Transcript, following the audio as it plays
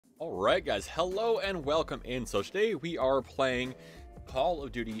Alright guys, hello and welcome in. So today we are playing Call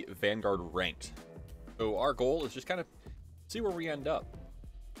of Duty Vanguard Ranked. So our goal is just kind of see where we end up.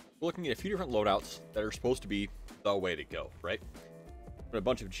 We're looking at a few different loadouts that are supposed to be the way to go, right? There's been a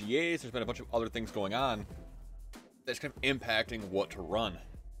bunch of GAs, there's been a bunch of other things going on that's kind of impacting what to run.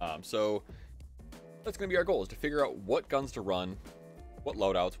 So that's going to be our goal, is to figure out what guns to run, what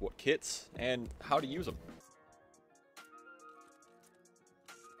loadouts, what kits, and how to use them.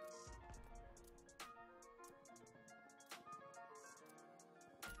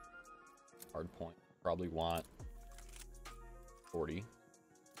 Hard point. Probably want 40.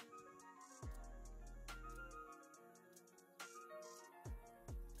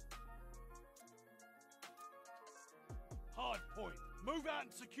 Hard point. Move out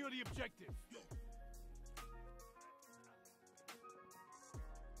and secure the objective.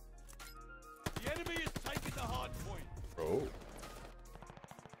 The enemy is taking the hard point. Oh.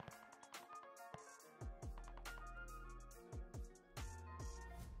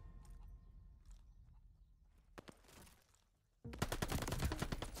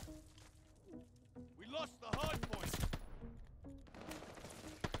 We lost the hard point.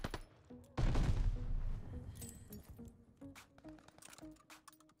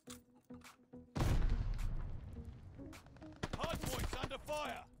 Hard point's under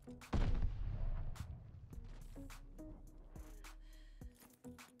fire.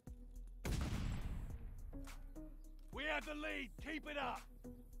 We have the lead. Keep it up.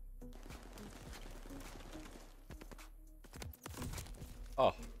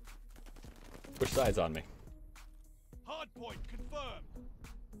 Oh. Which side's on me? Hard point confirmed.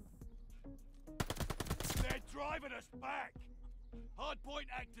 They're driving us back. Hard point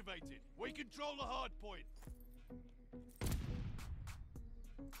activated. We control the hard point.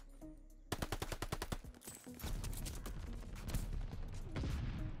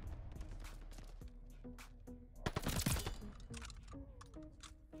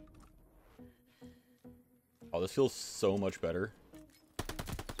 Oh, this feels so much better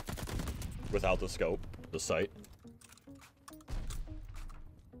without the scope, the sight.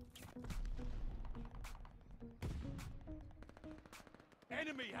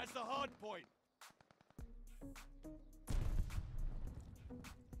 Enemy has the hard point.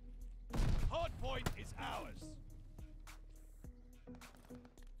 Hard point is ours.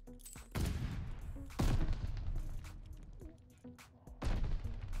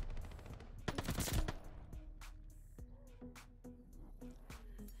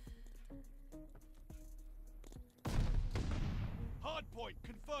 Hard point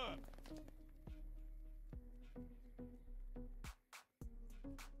confirmed.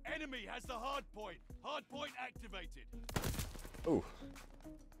 Enemy has the hard point. Hard point activated. Ooh.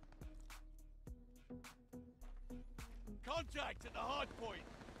 Contact at the hard point.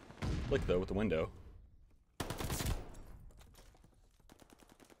 Click though with the window.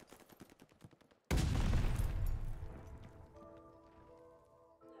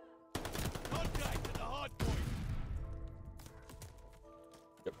 Contact at the hard point.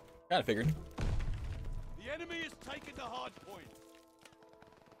 Yep. Kinda figured. The enemy is taking the hard point.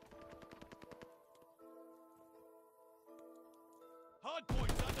 Hard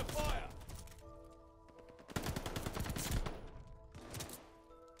point's under fire.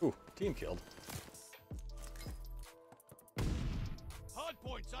 Ooh, team killed. Hard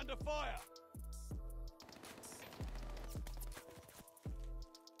point's under fire.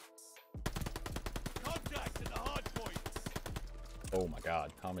 Contact at the hard point. Oh my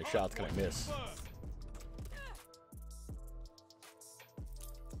god, how many shots can I miss? Confirmed.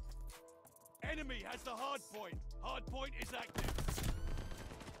 Enemy has the hard point. Hard point is active.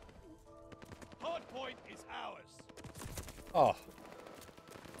 Hard point is ours. Oh,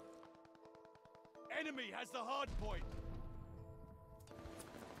 Enemy has the hard point.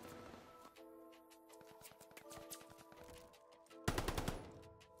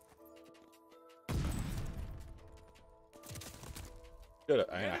 good.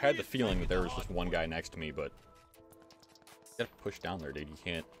 I had the feeling that there was just one guy next to me, but you gotta push down there, dude. You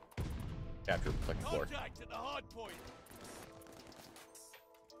can't capture the second floor. Contact at the hard point.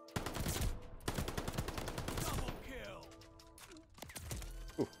 Double kill.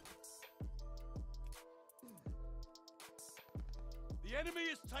 Ooh. The enemy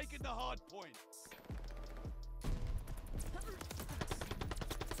is taking the hard point.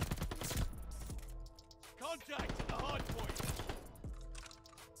 Contact at the hard point.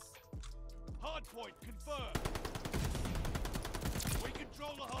 Hard point confirmed. We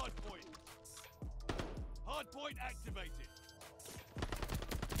control the hard point. Hard point activated.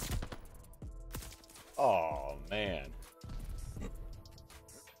 Oh man.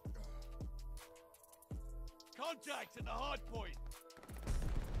 Contact at the hard point.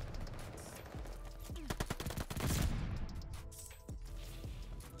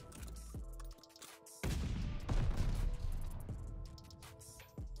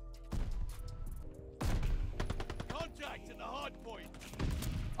 Contact at the hard point.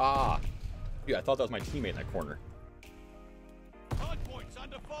 Ah. Dude, I thought that was my teammate in that corner. Hard point's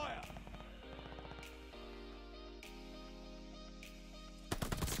under fire.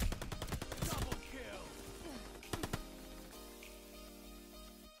 Double kill.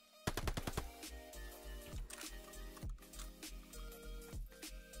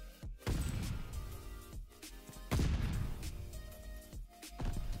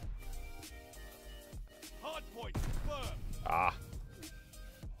 Hard point confirmed. Ah.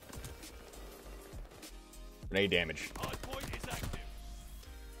 Grenade damage. Hard point is active.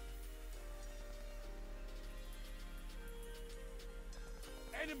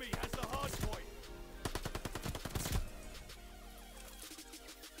 Enemy has the hard point.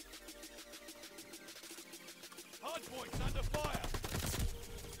 Hard point's under fire.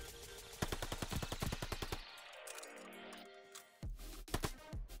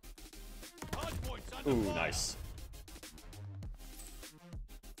 Hard point's under Ooh, fire. nice.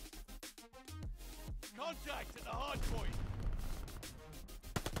 Contact at the hard point.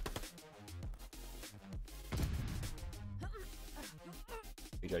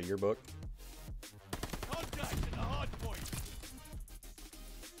 You got your book. Contact at the hard point.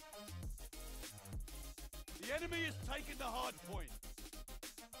 The enemy has taken the hard point.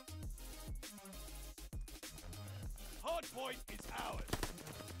 Hard point is ours.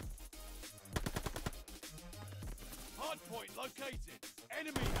 Hard point located.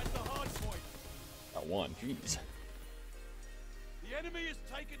 Enemy has the hard point. Got one. Jeez. The enemy has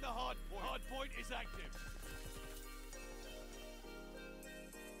taken the hard point. Hard point is active.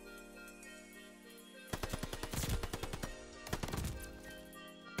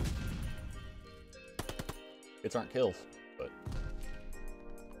 Hits aren't kills, but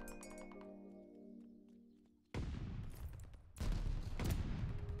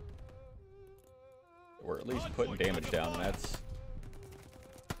we're at least putting damage down, and that's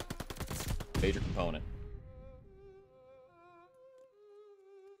a major component.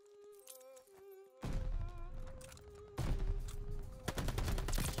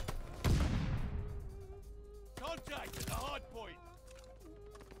 Contact at the hard point.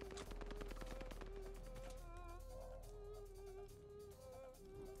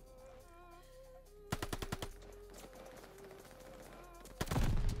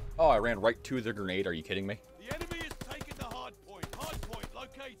 Oh, I ran right to the grenade. Are you kidding me? The enemy has taken the hard point. Hard point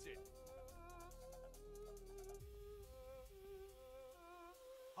located.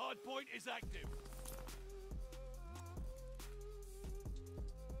 Hard point is active.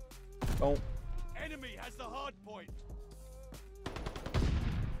 Oh, Enemy has the hard point.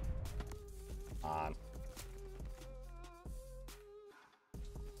 on.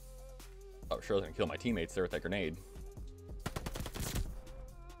 Oh, sure, I was gonna kill my teammates there with that grenade.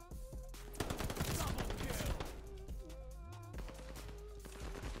 Double kill.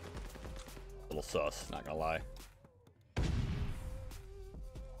 A little sus, not gonna lie.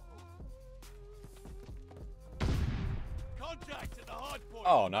 Contact at the hard point.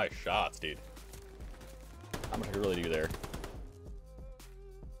 Oh, nice shots, dude. How much I could really do there?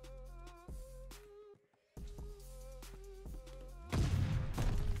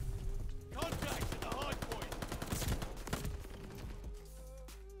 Contact at the hard point.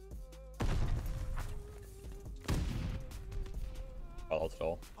 Oh, that's it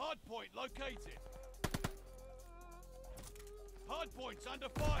all. Hard point located. Hard point's under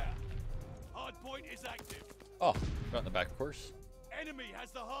fire. Hard point is active. Oh, got in the back, of course. Enemy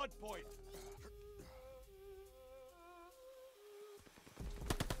has the hard point.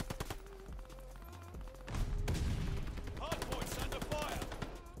 Hard point's under fire.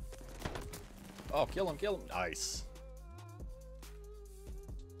 Oh, kill him, kill him. Nice.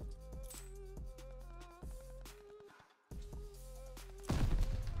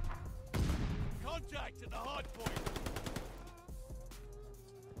 Contact at the hard point.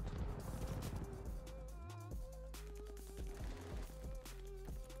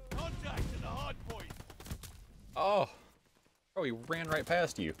 Contact at the hard point. Oh. Oh, he ran right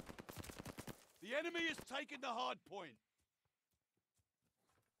past you. The enemy has taken the hard point.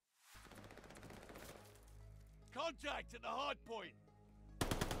 Contact at the hard point.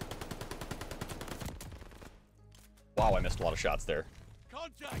 Wow, I missed a lot of shots there.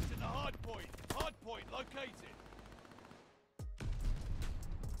 Contact at the hard point. Hard point located.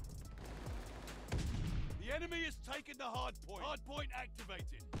 The enemy has taken the hard point. Hard point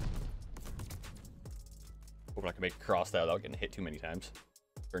activated. Hoping I can make it across that without getting hit too many times.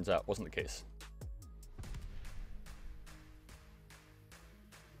 Turns out, wasn't the case.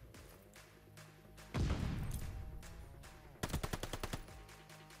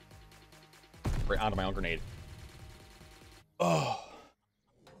 Right onto my own grenade. Oh.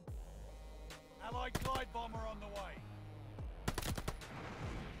 Allied glide bomber on the way.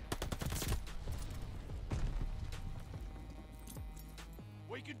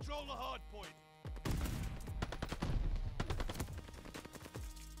 We control the hard point.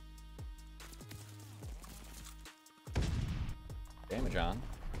 Damage on.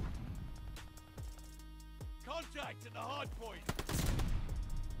 Contact at the hard point.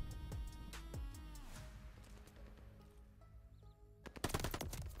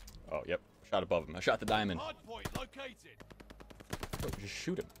 Oh, yep. Shot above him. I shot the diamond. Hard point located. Oh, just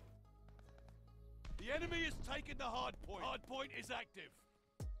shoot him. The enemy has taken the hard point. Hard point is active.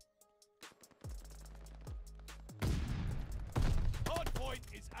 Hard point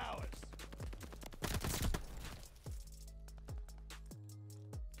is ours.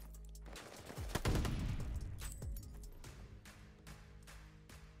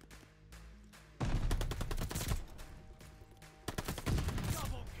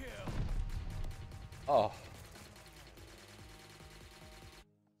 Double kill. Oh.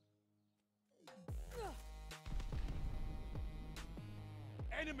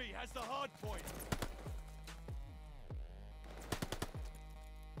 Enemy has the hard point.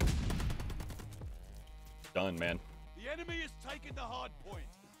 Done, man. The enemy has taken the hard point.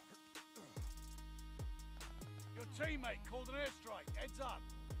 Your teammate called an airstrike. Heads up.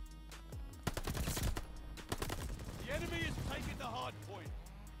 The enemy has taken the hard point.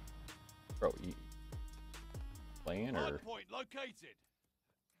 Bro, you playing or? Hard point located.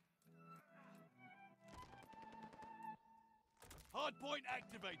 Hard point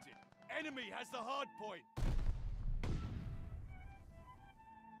activated. Enemy has the hard point.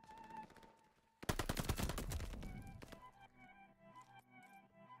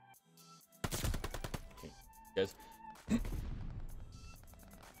 Guys.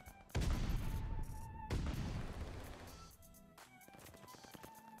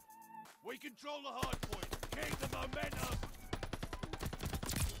 We control the hard point. Keep the momentum.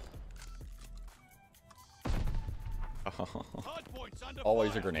 Hard points under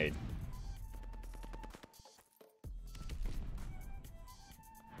Always fire. a grenade.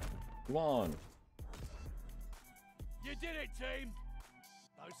 Come on. You did it, team.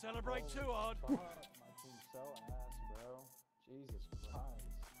 Don't celebrate too hard. Fuck, my team's so ass, bro. Jesus Christ.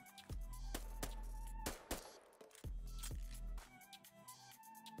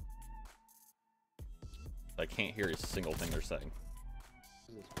 I can't hear a single thing they're saying.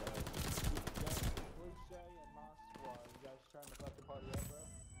 Jesus Christ. DailyCliche and my squad. You guys trying to fuck the party up, bro?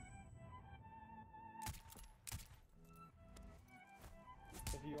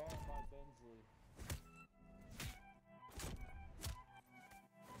 If you all invite Bensley.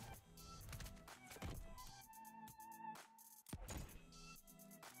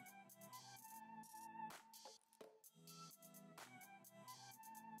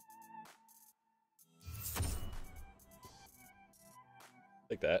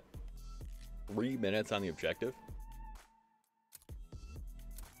 Like that. 3 minutes on the objective.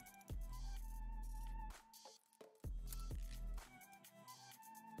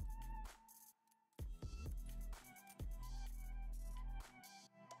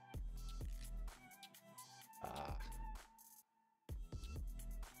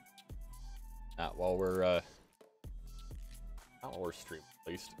 Not while we're streaming,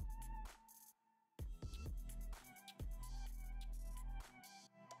 at least.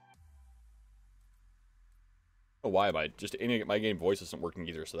 Oh, why? Just my game voice isn't working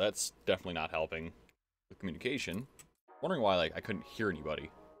either, so that's definitely not helping with communication. Wondering why I couldn't hear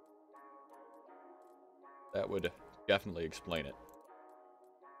anybody. That would definitely explain it.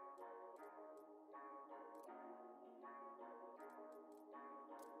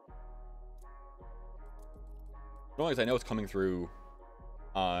 As long as I know it's coming through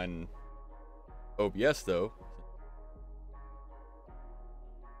on OBS, though.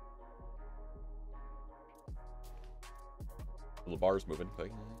 The bar's moving, but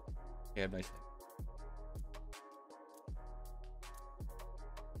yeah, nice thing.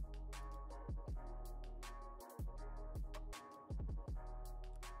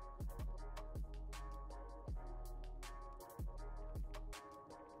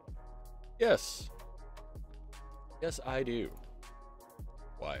 Yes. Yes, I do.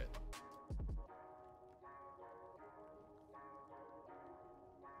 Wyatt.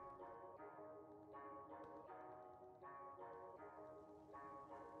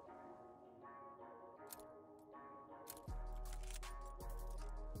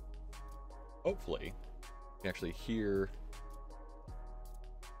 hopefully, you can actually hear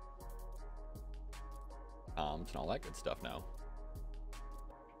comms and all that good stuff now.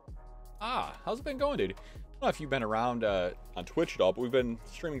 Ah, how's it been going, dude? I don't know if you've been around on Twitch at all, but we've been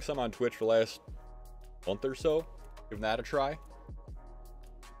streaming some on Twitch for the last month or so. Giving that a try.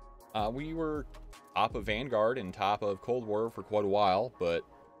 We were top of Vanguard and top of Cold War for quite a while, but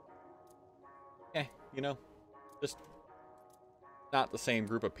you know, just not the same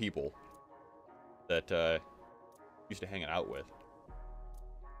group of people that used to hanging out with.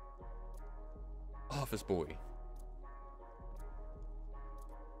 Office boy.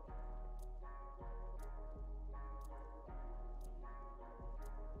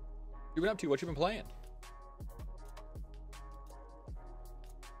 What you been up to? What you been playing?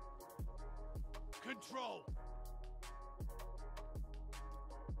 Control.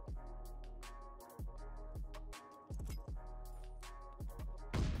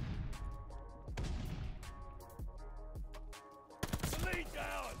 The lead's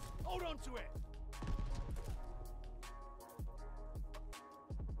ours. Hold on to it.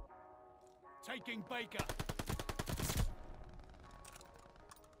 Taking Baker.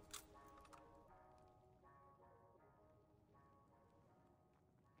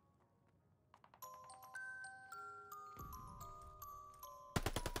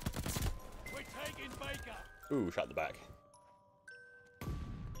 We're taking Baker. Ooh, shot in the back.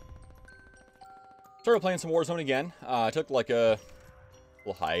 Started playing some Warzone again. I took like a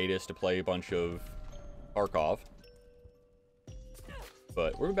little hiatus to play a bunch of Tarkov.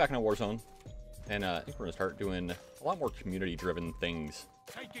 But we're back in Warzone. And I think we're going to start doing a lot more community-driven things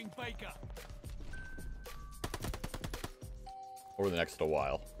Taking Baker. over the next little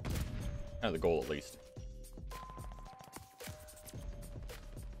while. Kind of the goal, at least.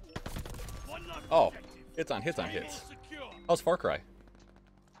 One left Oh, objective. hits on hits on Able hits. secure. How's Far Cry?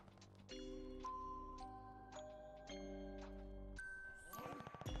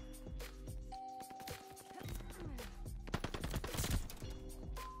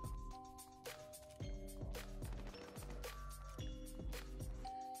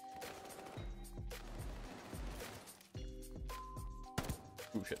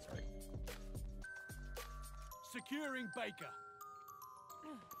 Ooh, shit, sorry. Securing Baker.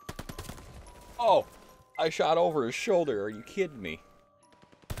 Oh, I shot over his shoulder. Are you kidding me?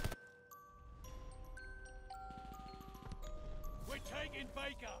 We're taking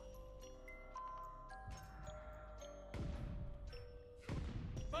Baker.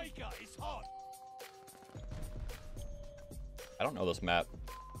 Baker is hot. I don't know this map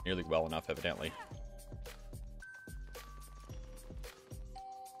nearly well enough, evidently.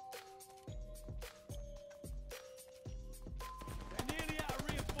 They're nearly out of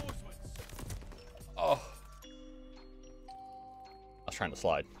reinforcements. Oh. I was trying to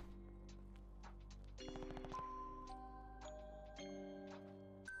slide.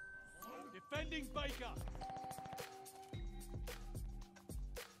 Defending Baker.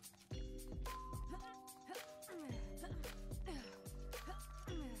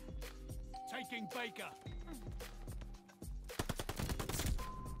 Taking Baker.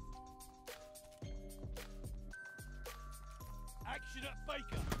 Action at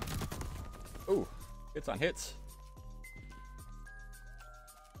Baker. Ooh, hits on hits.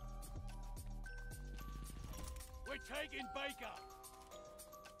 We're taking Baker.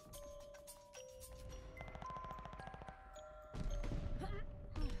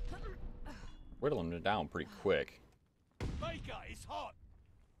 Whittling it down pretty quick. Baker is hot.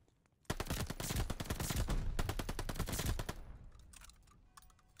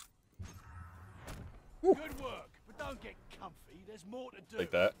 Woo. Good work, but don't get comfy. There's more to do.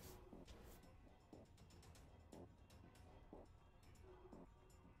 Like that.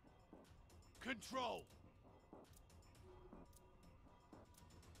 Control.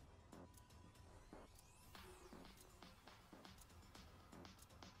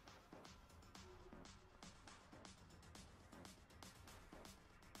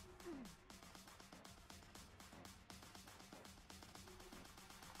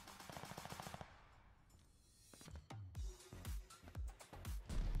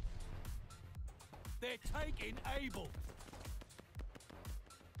 They're taking Able.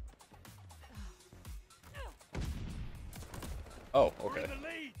 Oh, We're okay. in the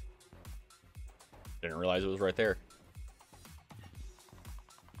lead. Didn't realize it was right there.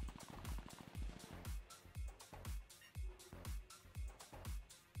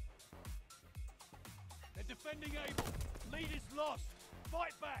 They're defending Able. Lead is lost.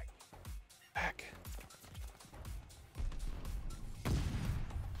 Fight back. Back.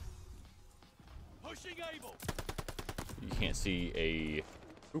 Pushing Able. You can't see a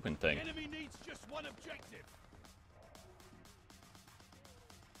Pooping thing. Enemy needs just one objective.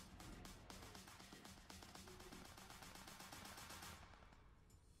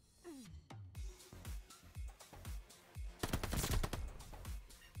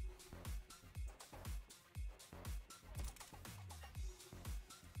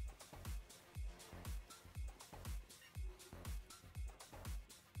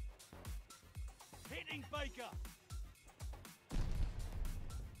 Hitting Baker.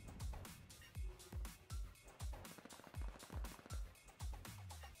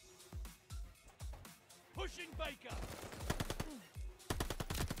 Pushing Baker.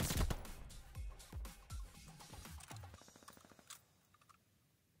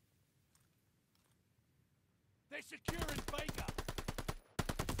 They're securing Baker.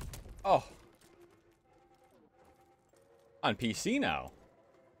 Oh. On PC now.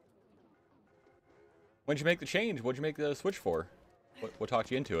 When'd you make the change? What'd you make the switch for? What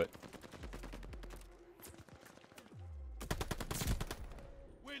talked you into it?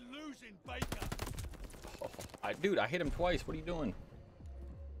 We're losing Baker. Oh, dude, I hit him twice. What are you doing?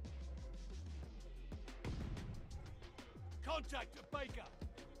 Contact at Baker.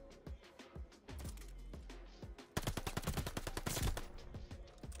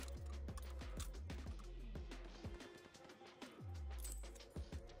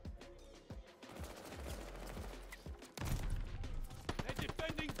 They're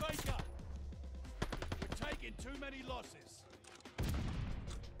defending Baker. We're taking too many losses.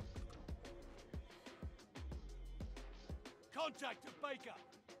 Contact at Baker.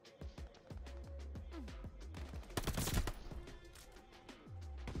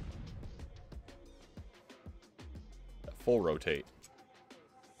 Full rotate.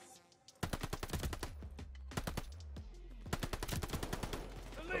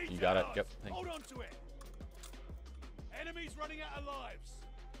 The lead's You got it. ours. Yep. Thank Hold you. on to it. Enemies running out of lives.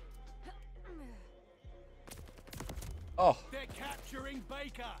 Oh, They're capturing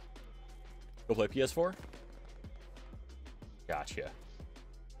Baker. go play PS4. Gotcha.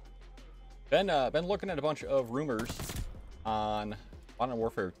 Been looking at a bunch of rumors on Modern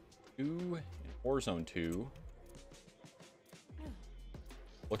Warfare 2 and Warzone 2.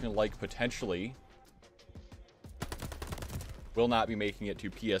 Looking like potentially will not be making it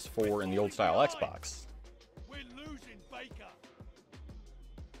to PS4 and the old style Xbox. We're losing Baker.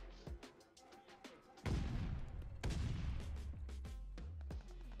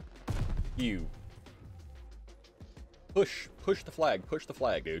 You push the flag,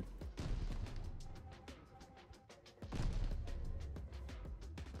 dude.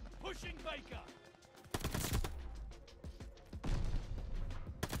 Pushing Baker.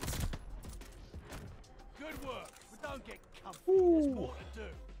 Good work, but don't get comfy. There's more to do.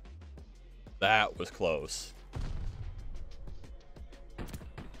 That was close.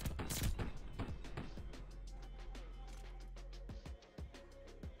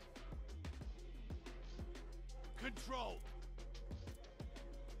 Control.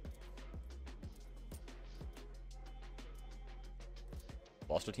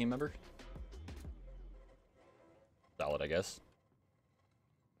 Lost a team member? Solid, I guess.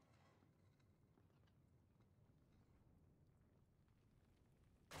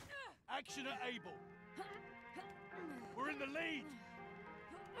 Action at Able. We're in the lead.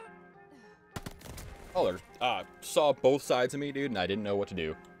 Oh, there's saw both sides of me, dude, and I didn't know what to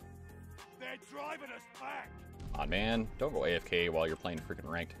do. They're driving us back. Come on, man. Don't go AFK while you're playing freaking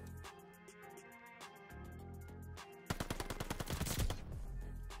ranked.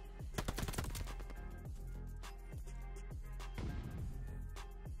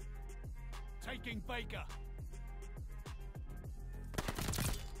 Taking Baker.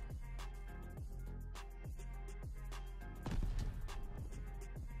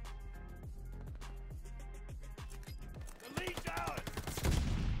 The lead's ours.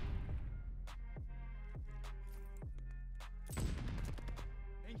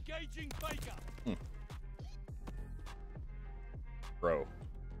 Engaging Baker. Bro.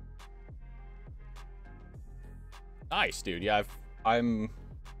 Nice, dude. Yeah, I'm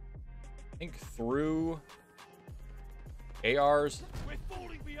I think through ARs, We're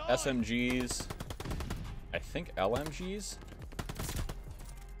falling behind. SMGs, I think LMGs.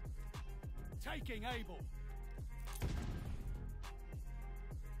 Taking Able.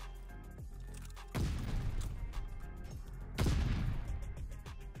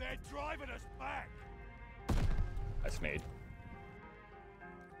 They're driving us back. That's made.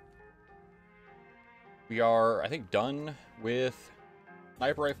 We are, I think, done with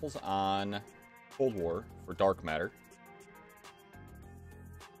sniper rifles on Cold War for Dark Matter.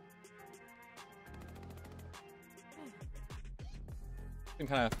 I Been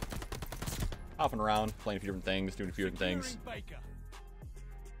kind of hopping around, playing a few different things, doing a few different things. Baker.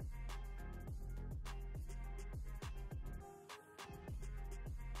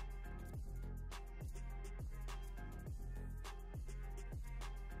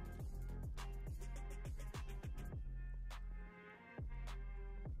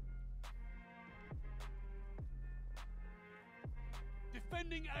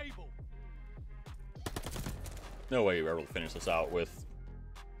 Defending able. No way you're able to finish this out with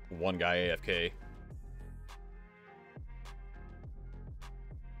one guy AFK.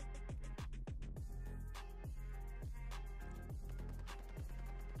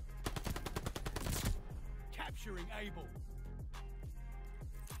 Capturing able.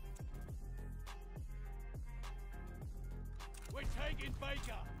 We're taking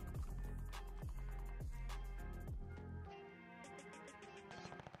Baker.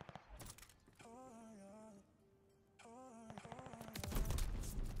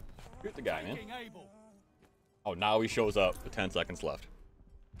 Shoot the guy, man. Taking able. Oh, now he shows up with 10 seconds left.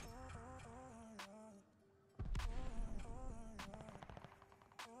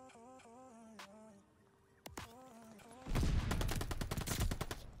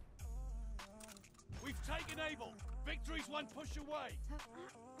 We've taken able. Victory's one push away.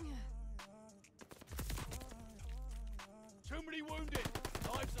 Too many wounded.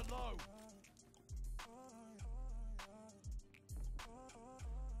 Lives are low.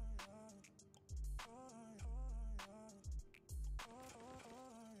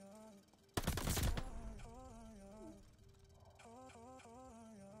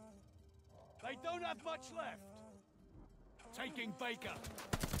 They don't have much left. Taking Baker.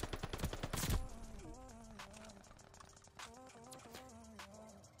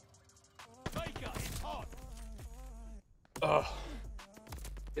 Baker, it's hot. Ugh.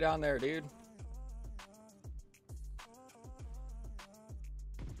 Get on there, dude.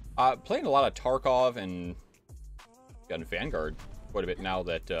 Playing a lot of Tarkov and Vanguard quite a bit now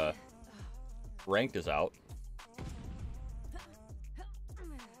that Ranked is out.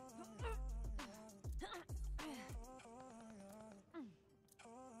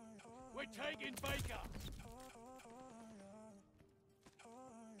 We're taking Baker.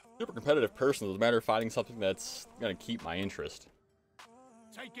 Super competitive person. It's a matter of finding something that's gonna keep my interest.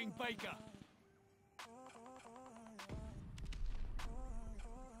 Taking Baker.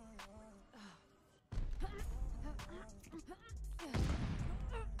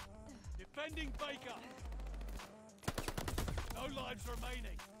 Defending Baker. No lives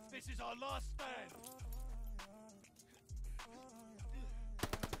remaining. This is our last stand.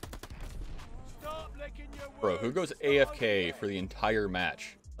 Stop licking your wounds. Bro, who goes AFK for the entire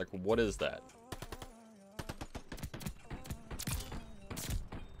match? Like, what is that?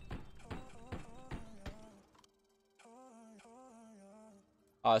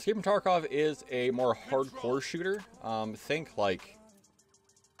 Escape from Tarkov is a more hardcore shooter. Think like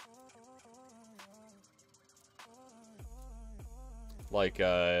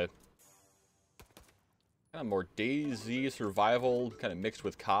kind of more DayZ survival, kind of mixed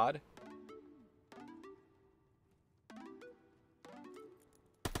with COD.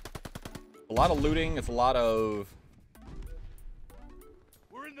 A lot of looting. It's a lot of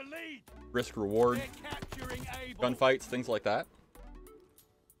We're in the lead. risk reward, They're capturing able. gunfights, things like that.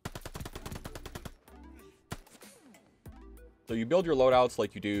 So you build your loadouts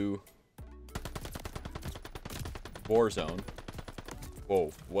like you do Warzone.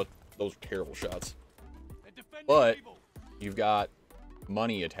 Whoa, what? Those are terrible shots. They're defending But able. you've got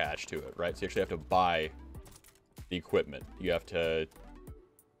money attached to it, right? So you actually have to buy the equipment. You have to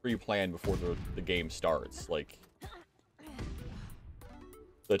pre-plan before the game starts. Like,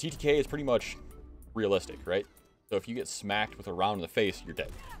 the TTK is pretty much realistic, right? So if you get smacked with a round in the face, you're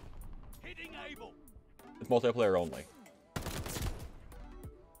dead. Hitting able. It's multiplayer only.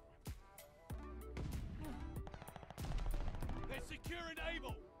 They're securing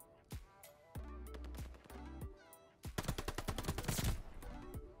able.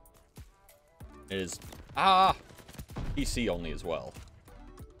 It is PC only as well.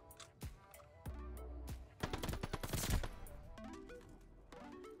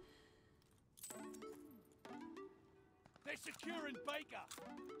 They're securing Baker.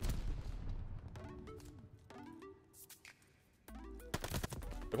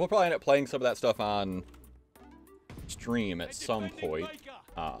 We'll probably end up playing some of that stuff on stream at They're some defending point.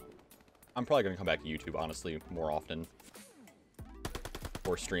 Baker. I'm probably going to come back to YouTube, honestly, more often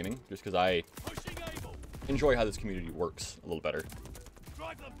for streaming, just because I Pushing able. enjoy how this community works a little better.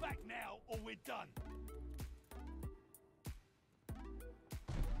 Drive them back now, or we're done.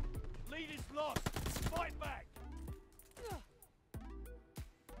 Lead is lost. Fight back.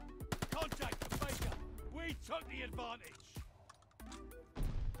 enemy took the advantage.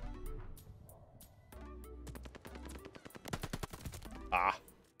 Ah,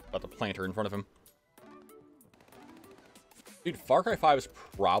 got the planter in front of him. Dude, Far Cry 5 is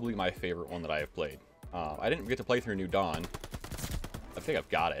probably my favorite one that I have played. I didn't get to play through New Dawn. I think I've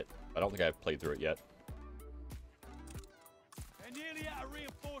got it. I don't think I've played through it yet. They're nearly out of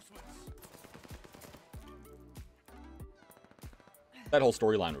reinforcements. That whole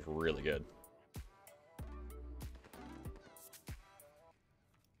storyline was really good.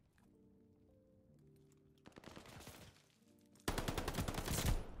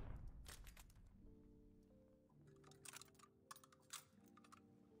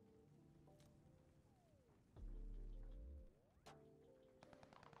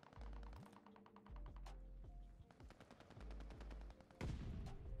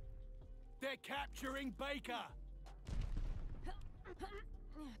 They're capturing Baker.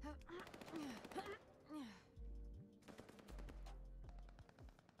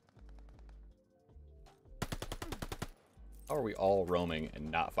 How are we all roaming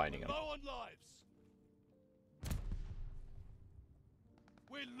and not finding him? Low on lives.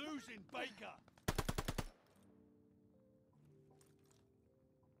 We're losing Baker.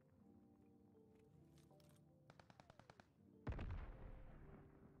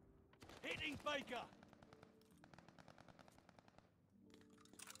 Hitting Baker.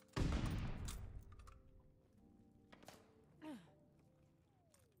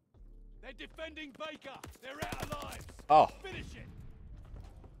 They're defending Baker. They're out of lives. Oh, Finish it.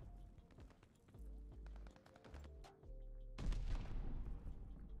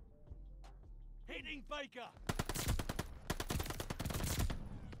 Hitting Baker.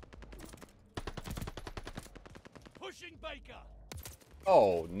 Pushing Baker.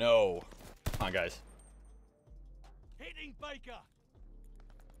 oh no. Come on, guys. Hitting Baker.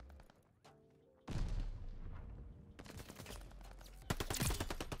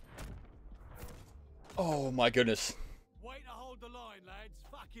 Oh my goodness. Way to hold the line, lads.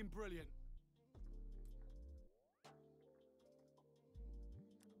 Fucking brilliant.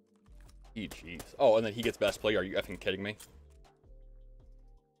 Jeez. Oh, and then he gets best play. Are you effing kidding me?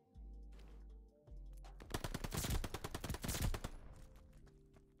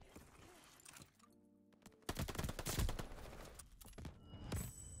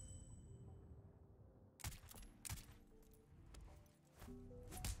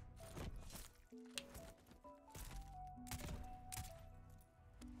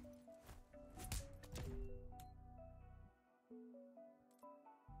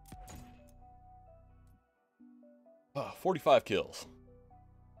 Oh, 45 kills.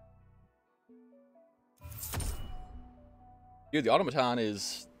 Dude, the automaton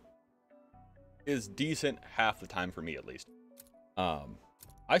is decent half the time for me, at least.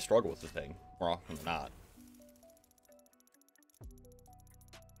 I struggle with this thing more often than not.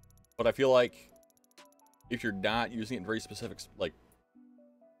 But I feel like if you're not using it in very specific, like,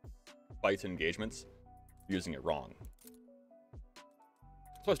 fights and engagements, you're using it wrong.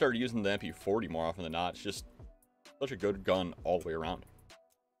 So I started using the MP40 more often than not. It's just such a good gun all the way around.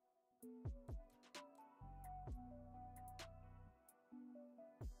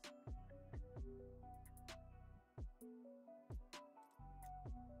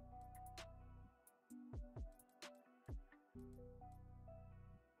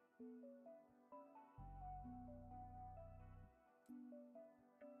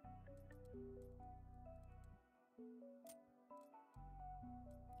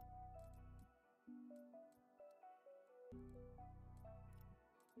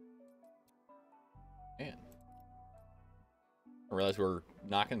 Man. I realize we're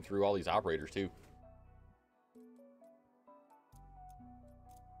knocking through all these operators too.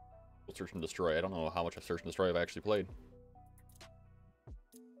 We'll search and destroy. I don't know how much of search and destroy I've actually played.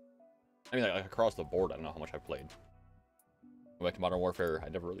 I mean, like across the board, I don't know how much I've played. Go back to Modern Warfare, I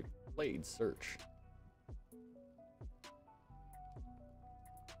never really played search.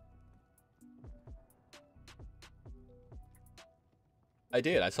 I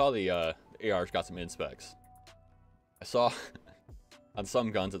did. I saw the AR's got some in-specs. I saw on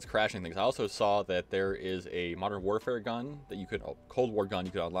some guns it's crashing things. I also saw that there is a Modern Warfare gun that you could, Cold War gun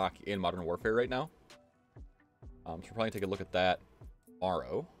you could unlock in Modern Warfare right now. So we'll probably take a look at that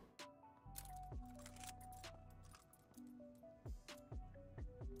tomorrow.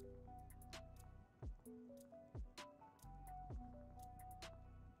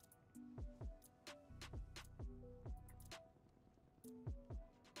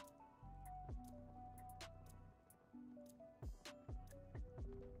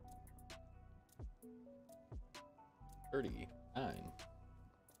 $39.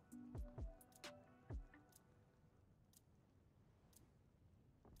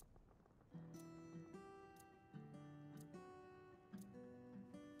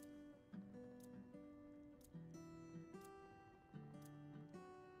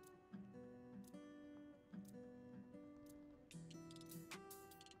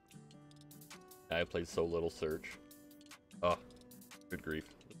 I played so little Search. Oh, good grief.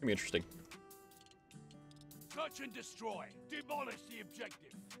 It's gonna be interesting. Touch and destroy. Demolish the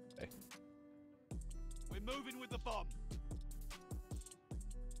objective. Okay. We're moving with the bomb.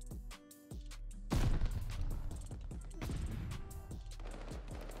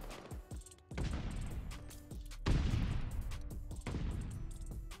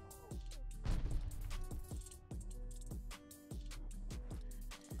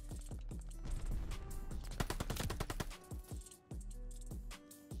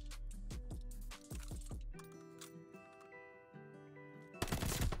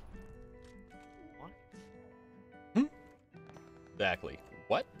 Exactly.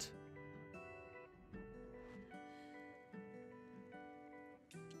 What?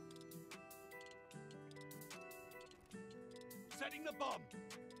 Setting the bomb.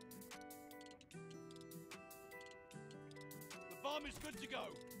 The bomb is good to go.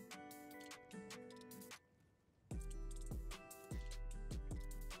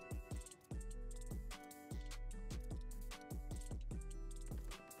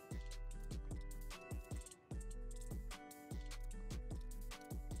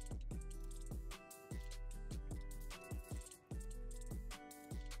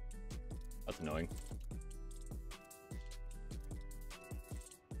 That's annoying.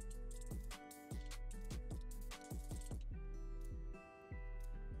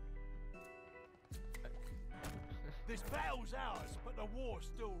 This battle's ours, but the war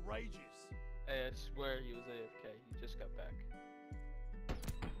still rages. Hey, I swear he was AFK. He just got back.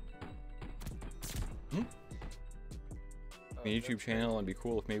 Oh, YouTube channel, and be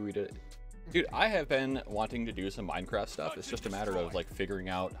cool if maybe we did it. Dude, I have been wanting to do some Minecraft stuff. It's just a matter of like figuring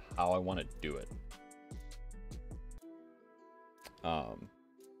out how I want to do it.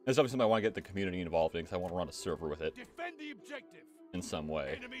 It's obviously something I want to get the community involved in because I want to run a server with it Defend the objective. in some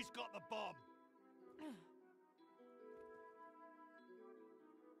way. Enemy's got the bomb.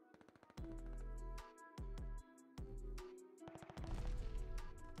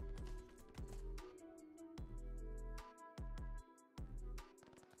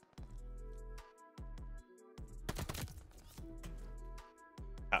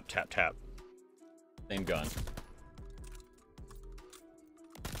 Tap, tap, tap. Same gun.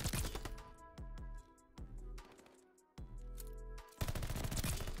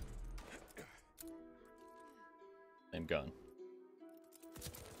 Same gun.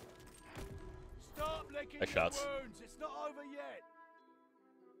 Stop licking Nice your shots. wounds. It's not over yet.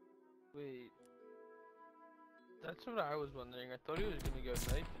 Wait. That's what I was wondering. I thought he was gonna go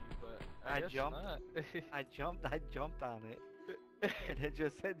knife you, but I guess jumped. not. I jumped on it, and it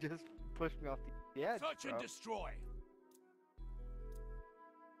just pushed me off the edge, Touch bro. and destroy.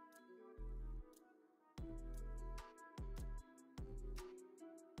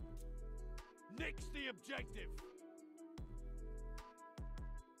 Nix the objective.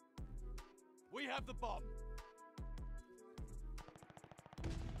 We have the bomb.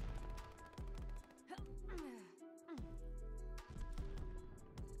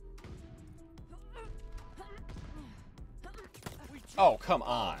 We Oh, come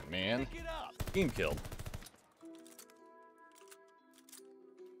on, man. pick it up. Team killed.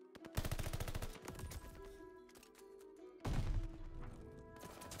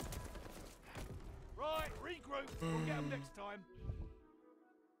 Right, regroup. We'll get them next time.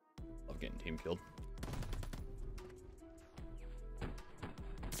 Love getting team killed.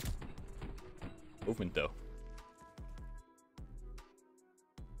 Movement though.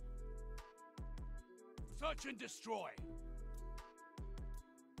 Search and destroy.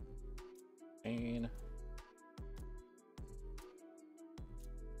 And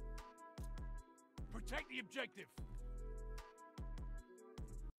Protect the objective.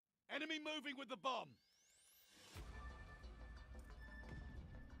 Enemy moving with the bomb.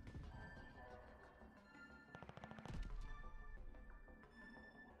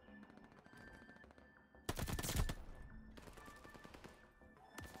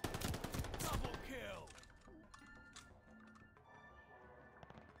 Double kill.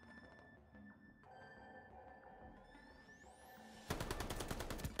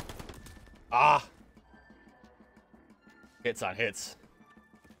 ah, hits on hits.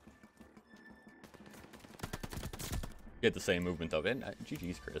 Get the same movement of it.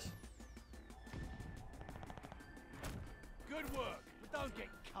 GG's, Chris. Good work, but don't get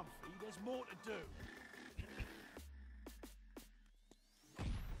comfy. There's more to do.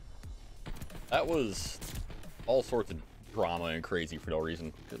 That was all sorts of drama and crazy for no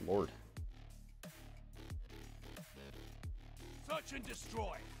reason. Good lord. Search and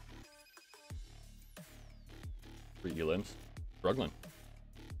destroy. 3D limbs. Struggling.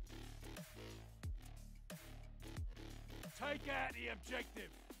 Take out the objective.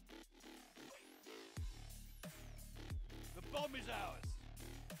 The bomb is ours.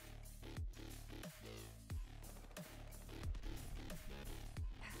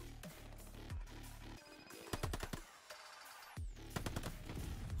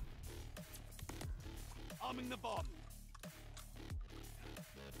 Arming the bomb.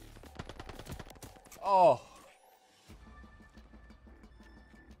 Oh.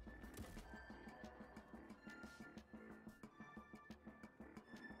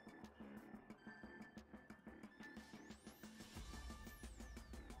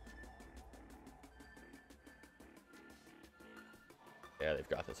 Yeah, they've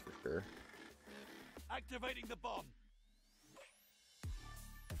got this for sure. Activating the bomb.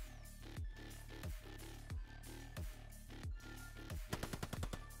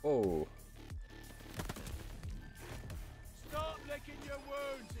 Oh. Start licking your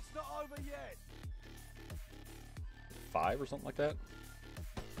wounds. It's not over yet. 5 or something like that.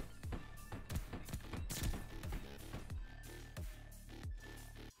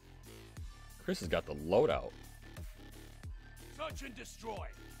 Chris has got the loadout. Search and destroy.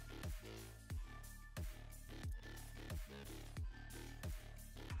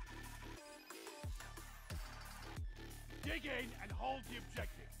 Dig in and hold the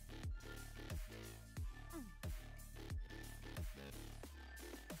objective.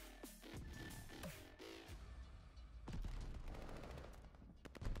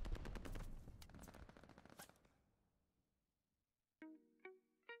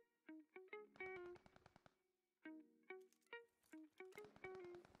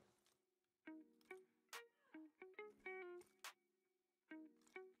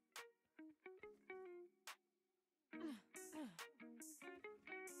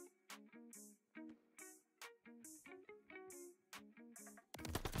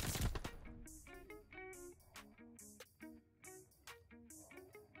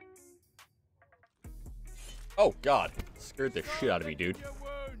 Oh god, scared the shit out of me, dude. Your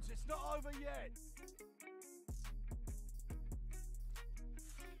wounds. It's not over yet.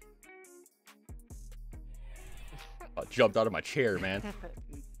 I jumped out of my chair, man.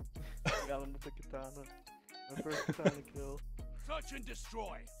 Got him with the katana. My first katana kill. Search and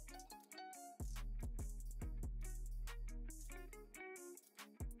destroy.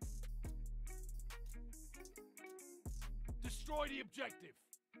 Destroy the objective.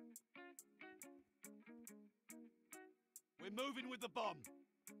 We're moving with the bomb.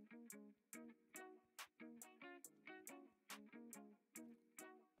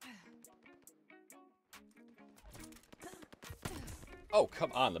 Oh,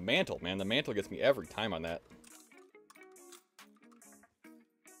 come on, the mantle, man. The mantle gets me every time on that.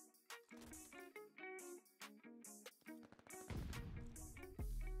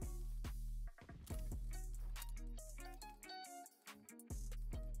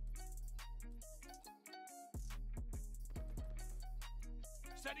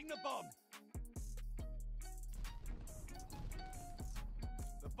 Setting the bomb.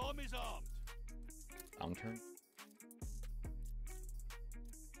 The bomb is armed. Downturn?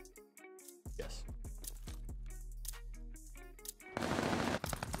 Yes.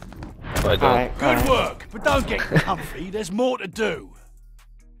 Good work, but don't get comfy. There's more to do.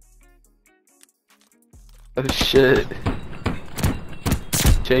 Oh shit.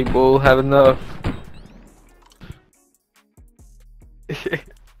 Jake Bull, have enough.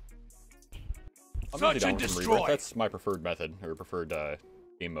 I'm Search usually down and with some destroy. rebirth. That's my preferred method, or preferred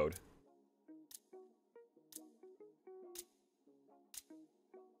game mode.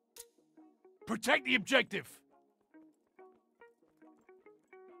 Protect the objective.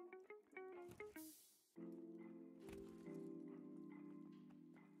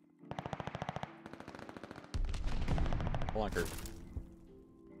 Hold on, Kurt.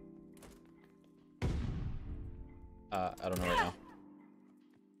 I don't know right now.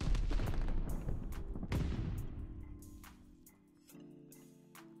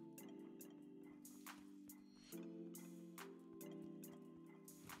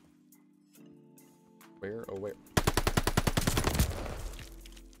 Where? Oh, where?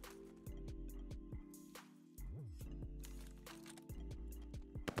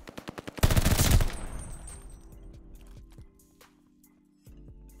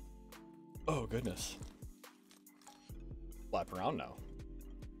 Oh, goodness. Flap around now.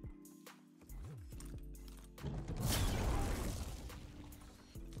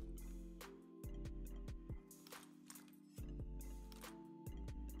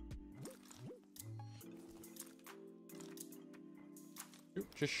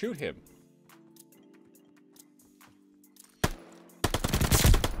 Just shoot him.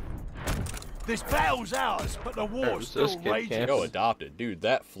 This battle's ours, but the war's was still this kid raging. camp? Go adopted. Dude,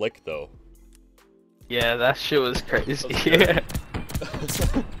 that flick, though. Yeah, that shit was crazy. That was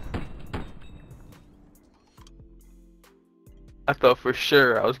good. Yeah. I thought for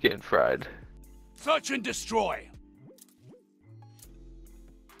sure I was getting fried. Search and destroy.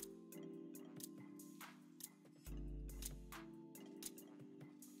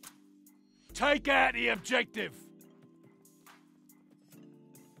 Take out the objective.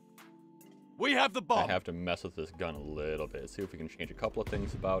 We have the bomb. I have to mess with this gun a little bit. See if we can change a couple of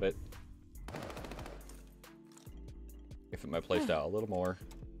things about it. If it might play style a little more.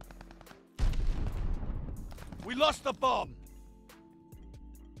 We lost the bomb.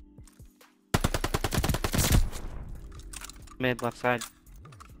 Mid left side.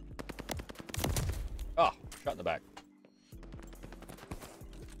 Ah, shot in the back.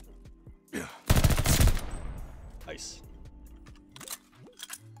 Nice.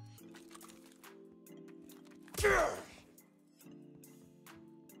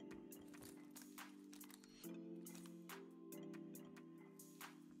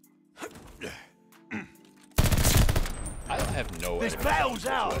 I have no This enemy battle's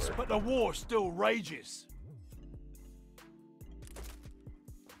shots ours, whatsoever. but the war still rages.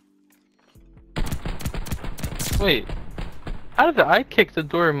 Wait, how did I kick the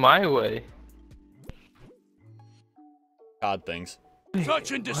door my way? COD things.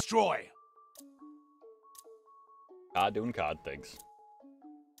 Search and destroy. COD doing COD things.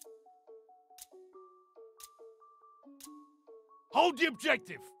 Hold the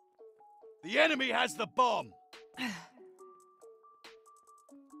objective. The enemy has the bomb.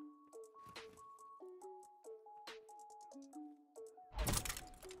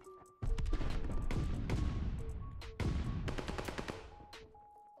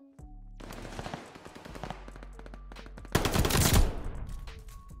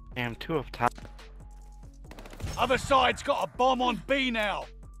 Damn, two of top. Other side's got a bomb on B now.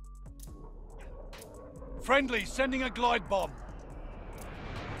 Friendly sending a glide bomb.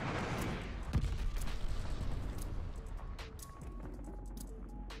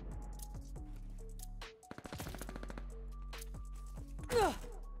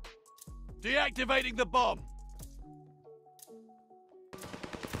 Deactivating the bomb.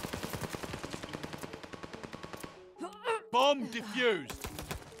 Bomb defused.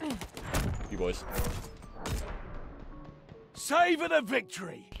 You boys. Savor the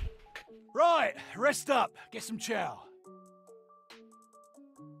victory. Right, rest up. Get some chow.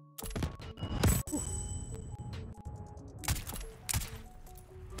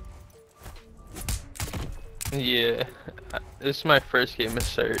 Yeah, this is my first game of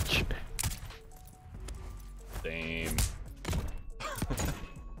Search. Same.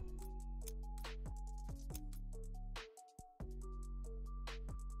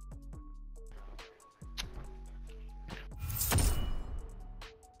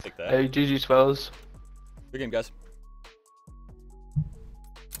 Take that. Hey, GG's fellas. Good game, guys.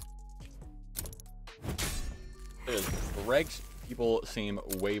 The ranked people seem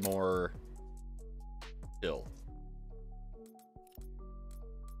way more chill.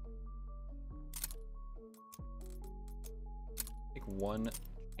 Make one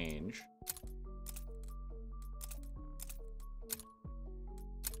change.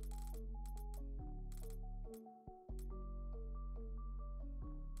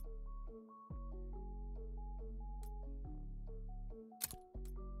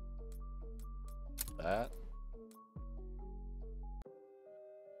 That.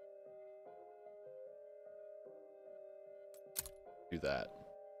 Do that.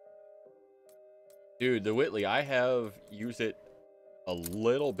 Dude, the Whitley, I have used it a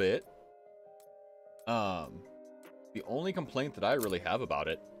little bit. The only complaint that I really have about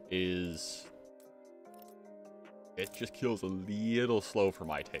it is it just kills a little slow for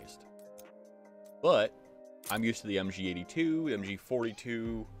my taste. But I'm used to the MG82,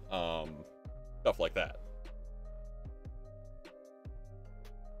 MG42, stuff like that.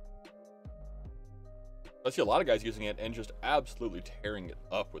 I see a lot of guys using it and just absolutely tearing it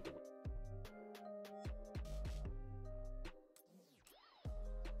up with the.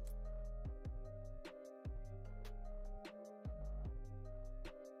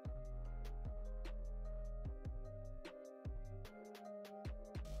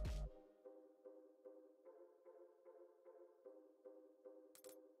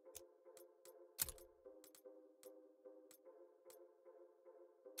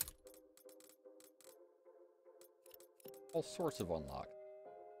 All sorts of unlock.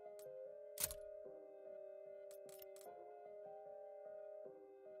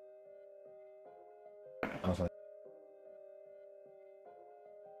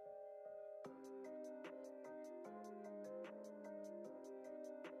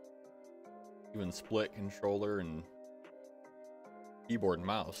 Even split controller and keyboard and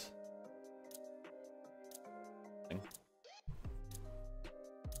mouse.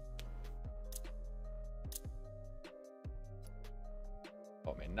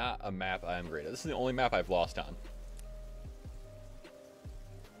 Oh man, not a map I'm great at. This is the only map I've lost on.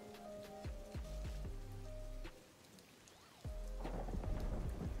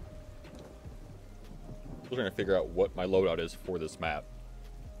 We're trying to figure out what my loadout is for this map.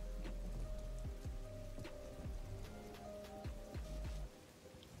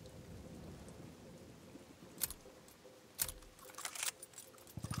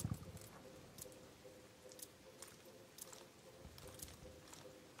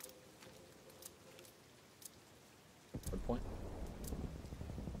 Good point.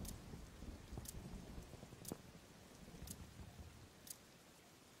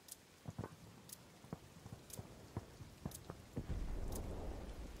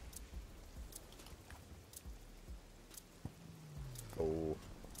 Oh.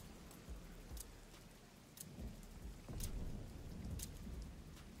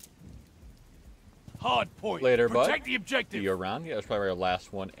 Hard point. Later, bud. Protect the See objective. you around. Yeah, that's probably our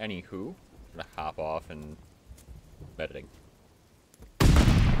last one. Anywho, I'm gonna hop off and editing.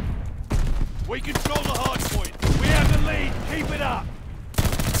 We control the hard point. We have the lead. Keep it up.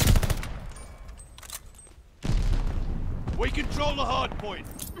 We control the hard point.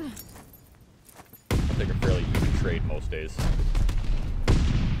 I'll take a fairly even trade most days.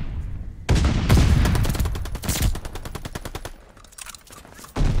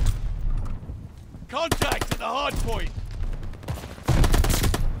 Contact at the hard point.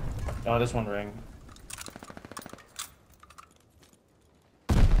 Oh, this one ring.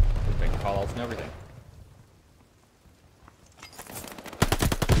 Big callouts and everything.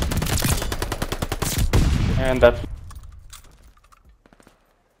 And that's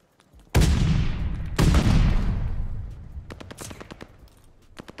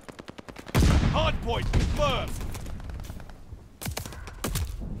Hard point confirmed.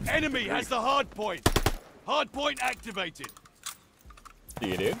 Enemy has the hard point. Hard point activated.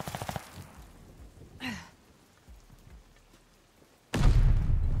 See you, dude.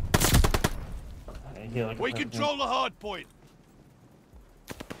 We control the hard point.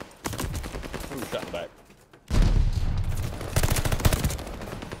 Ooh, shot in the back.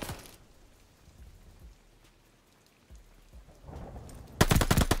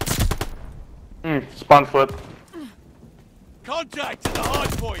 Spawn flip. Contact at the hard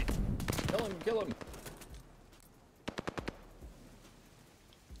point. Kill him, kill him.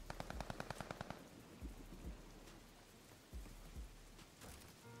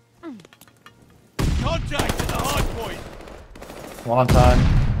 Contact at the hard point. One on time.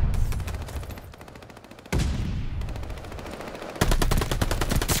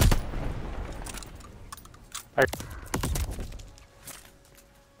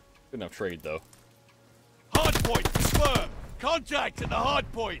 Good enough trade, though. Hard point confirmed. Contact at the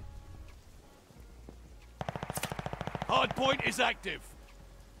hard point. Hard point is active.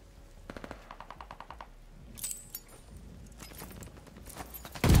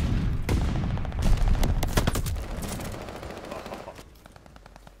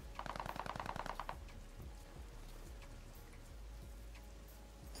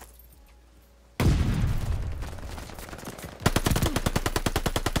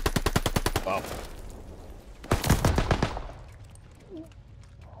 Wow.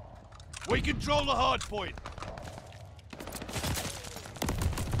 We control the hard point.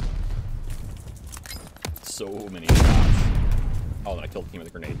 So many shots. Oh, and I killed the team with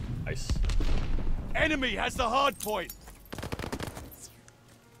a grenade. Nice. Enemy has the hard point.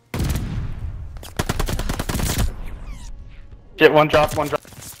 Get one drop, one drop.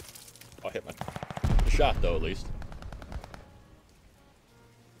 Oh, hit my shot, though, at least.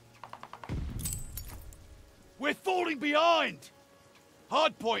 We're falling behind.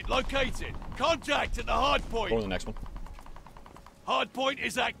 Hard point located. Contact at the hard Go to point. the next one. Hard point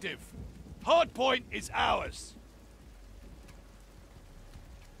is active. Hard point is ours.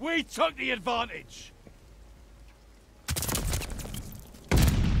 We took the advantage.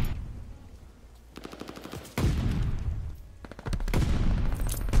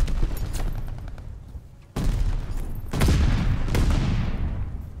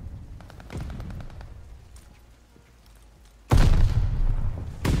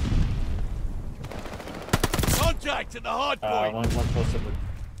 Contact at the hard point. One closer.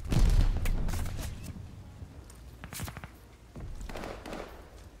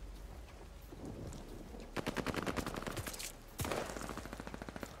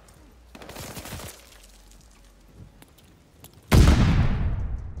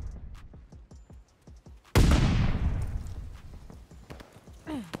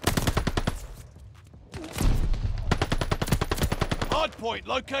 Hard point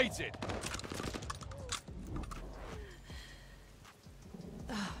located.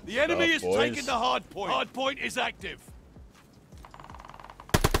 The enemy is boys. taking the hard point. Hard point is active.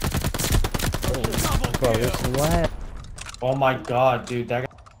 Double Bro, kill. it's lag. Oh my god, dude, that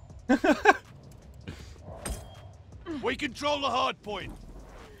guy. We control the hard point.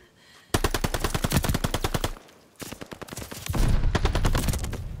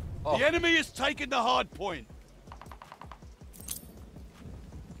 Oh. The enemy is taking the hard point.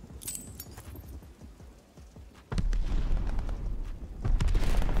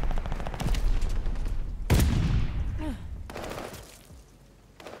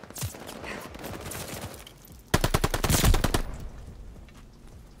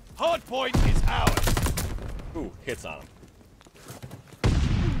 Hard point is ours. Ooh, hits on him.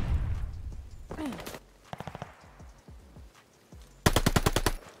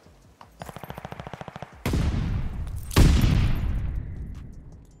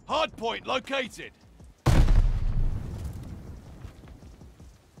 Hard point located.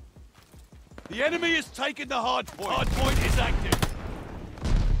 The enemy is taking the hard point. Hard point is active.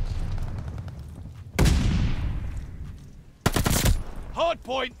 Hard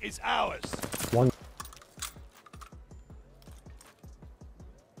point is ours. One.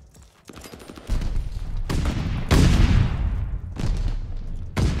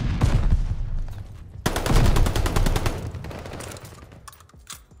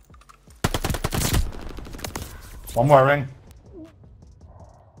 One more ring.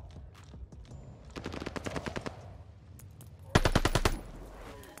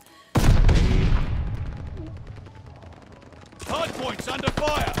 Hard point's under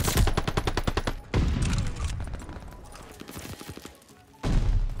fire.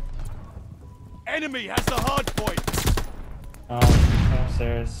 Enemy has the hard point.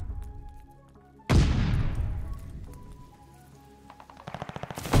 Upstairs.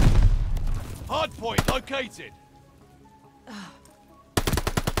 Hard point located.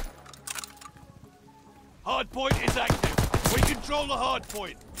 Hard point is active. We control the hard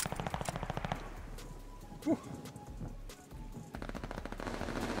point.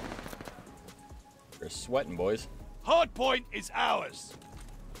 You're sweating, boys. Hard point is ours.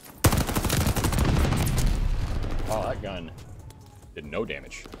 Oh, that gun did no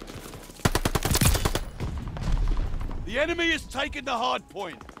damage. The enemy is taking the hard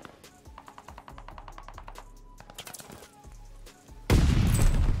point.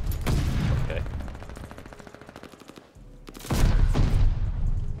 Okay.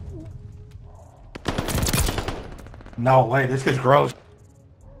 No way, this is gross.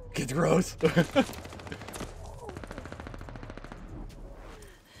 Get gross.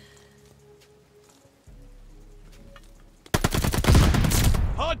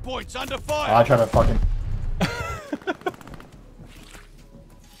 Hard point's under I fire. try to fucking.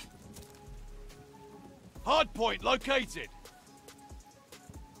 Hard point located.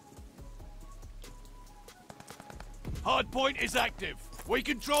 Hard point is active. We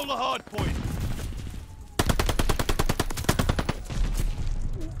control the hard point.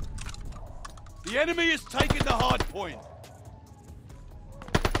 The enemy is taking the hard point.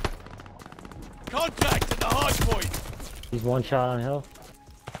 Contact at the hard point. He's one shot on hill.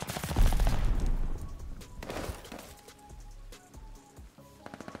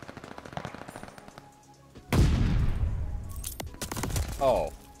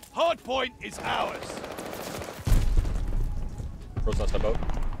 Oh, Hard point is ours. Rose on boat.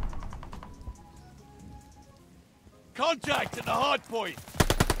 Contact at the hard point.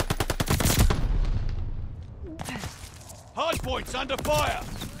 Hard point's under fire.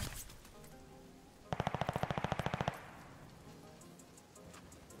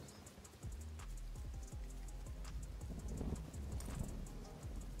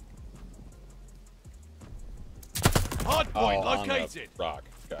 Hard point On the located. rock.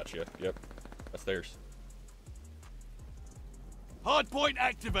 Gotcha. Yep. That's theirs. Hard point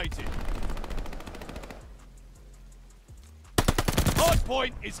activated. Hard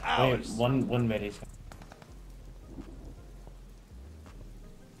point is Wait, ours. one mid.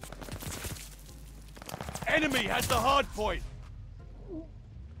 Enemy has the hard point.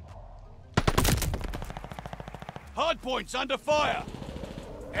 Hard point's under fire.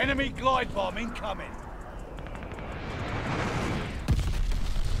 Enemy glide bomb incoming.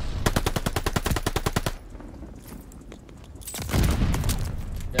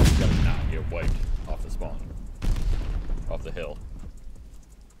 Yeah, you gotta not get wiped off the spawn. Off the hill.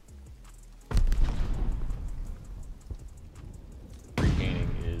 Regaining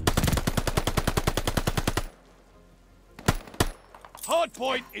is... Hard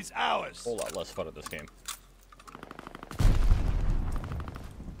point is a ours. whole lot less fun at this game.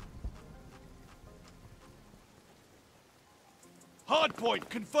 Hardpoint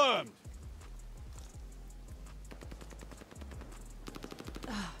confirmed.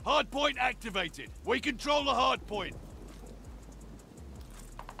 Hardpoint activated. We control the hardpoint.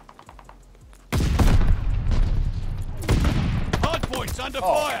 Hardpoint's under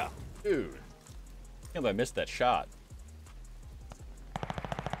fire. Dude. I can't believe I missed that shot.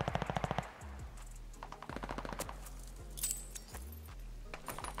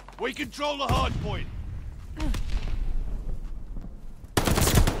 We control the hardpoint.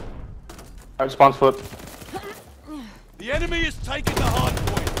 Alright, spawn flip. The enemy has taken the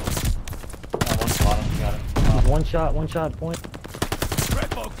hardpoint. One bottom, got it. One shot point.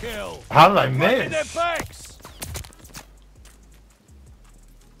 Triple kill. How did I Right in their miss? backs.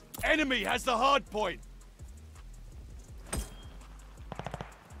 Enemy has the hardpoint.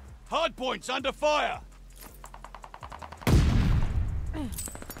 Hardpoint's under fire.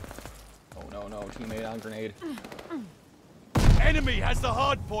 Oh no, no, teammate on grenade. Enemy has the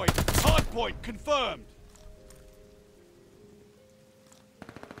hardpoint. Hardpoint confirmed.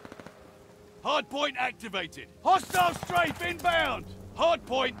 Hardpoint activated. Hostile strafe inbound.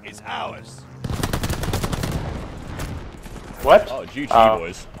 Hardpoint is ours. What? Oh, GG,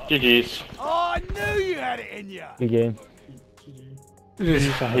 boys. GG's. Oh, I knew you had it in ya. Good game.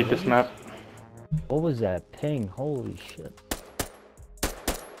 I hate this map. What was that ping? Holy shit.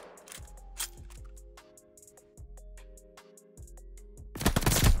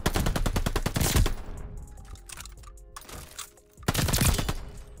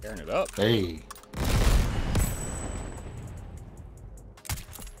 Tearing it up. Hey.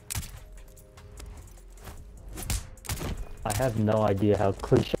 I have no idea how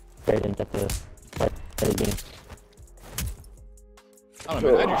cliche I didn't get to play the game. I don't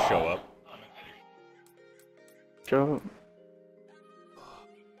know, man. I just show up. Joe.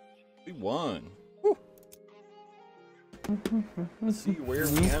 We won. Woo. Let's see where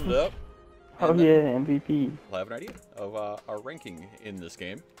we end up. Oh And yeah, MVP. we'll have an idea of our ranking in this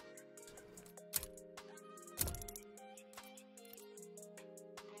game.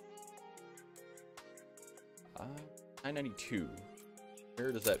 Uh, 992.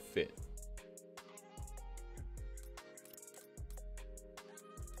 Where does that fit?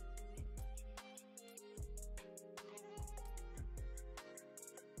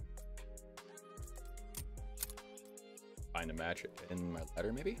 Find a match in my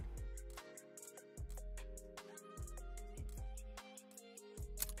letter, maybe?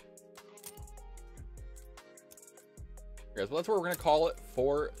 Guys, well, that's what we're going to call it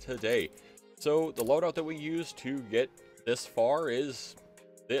for today. So the loadout that we use to get this far is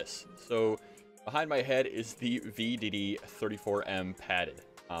this. So behind my head is the VDD 34M padded.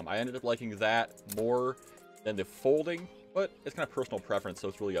 I ended up liking that more than the folding, but it's kind of personal preference, so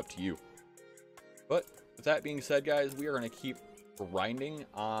it's really up to you. But with that being said, guys, we are going to keep grinding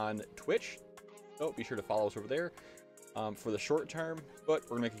on Twitch. So be sure to follow us over there for the short term, but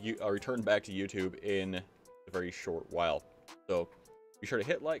we're going to make a return back to YouTube in a very short while. So be sure to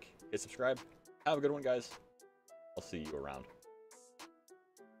hit like, hit subscribe. Have a good one, guys. I'll see you around.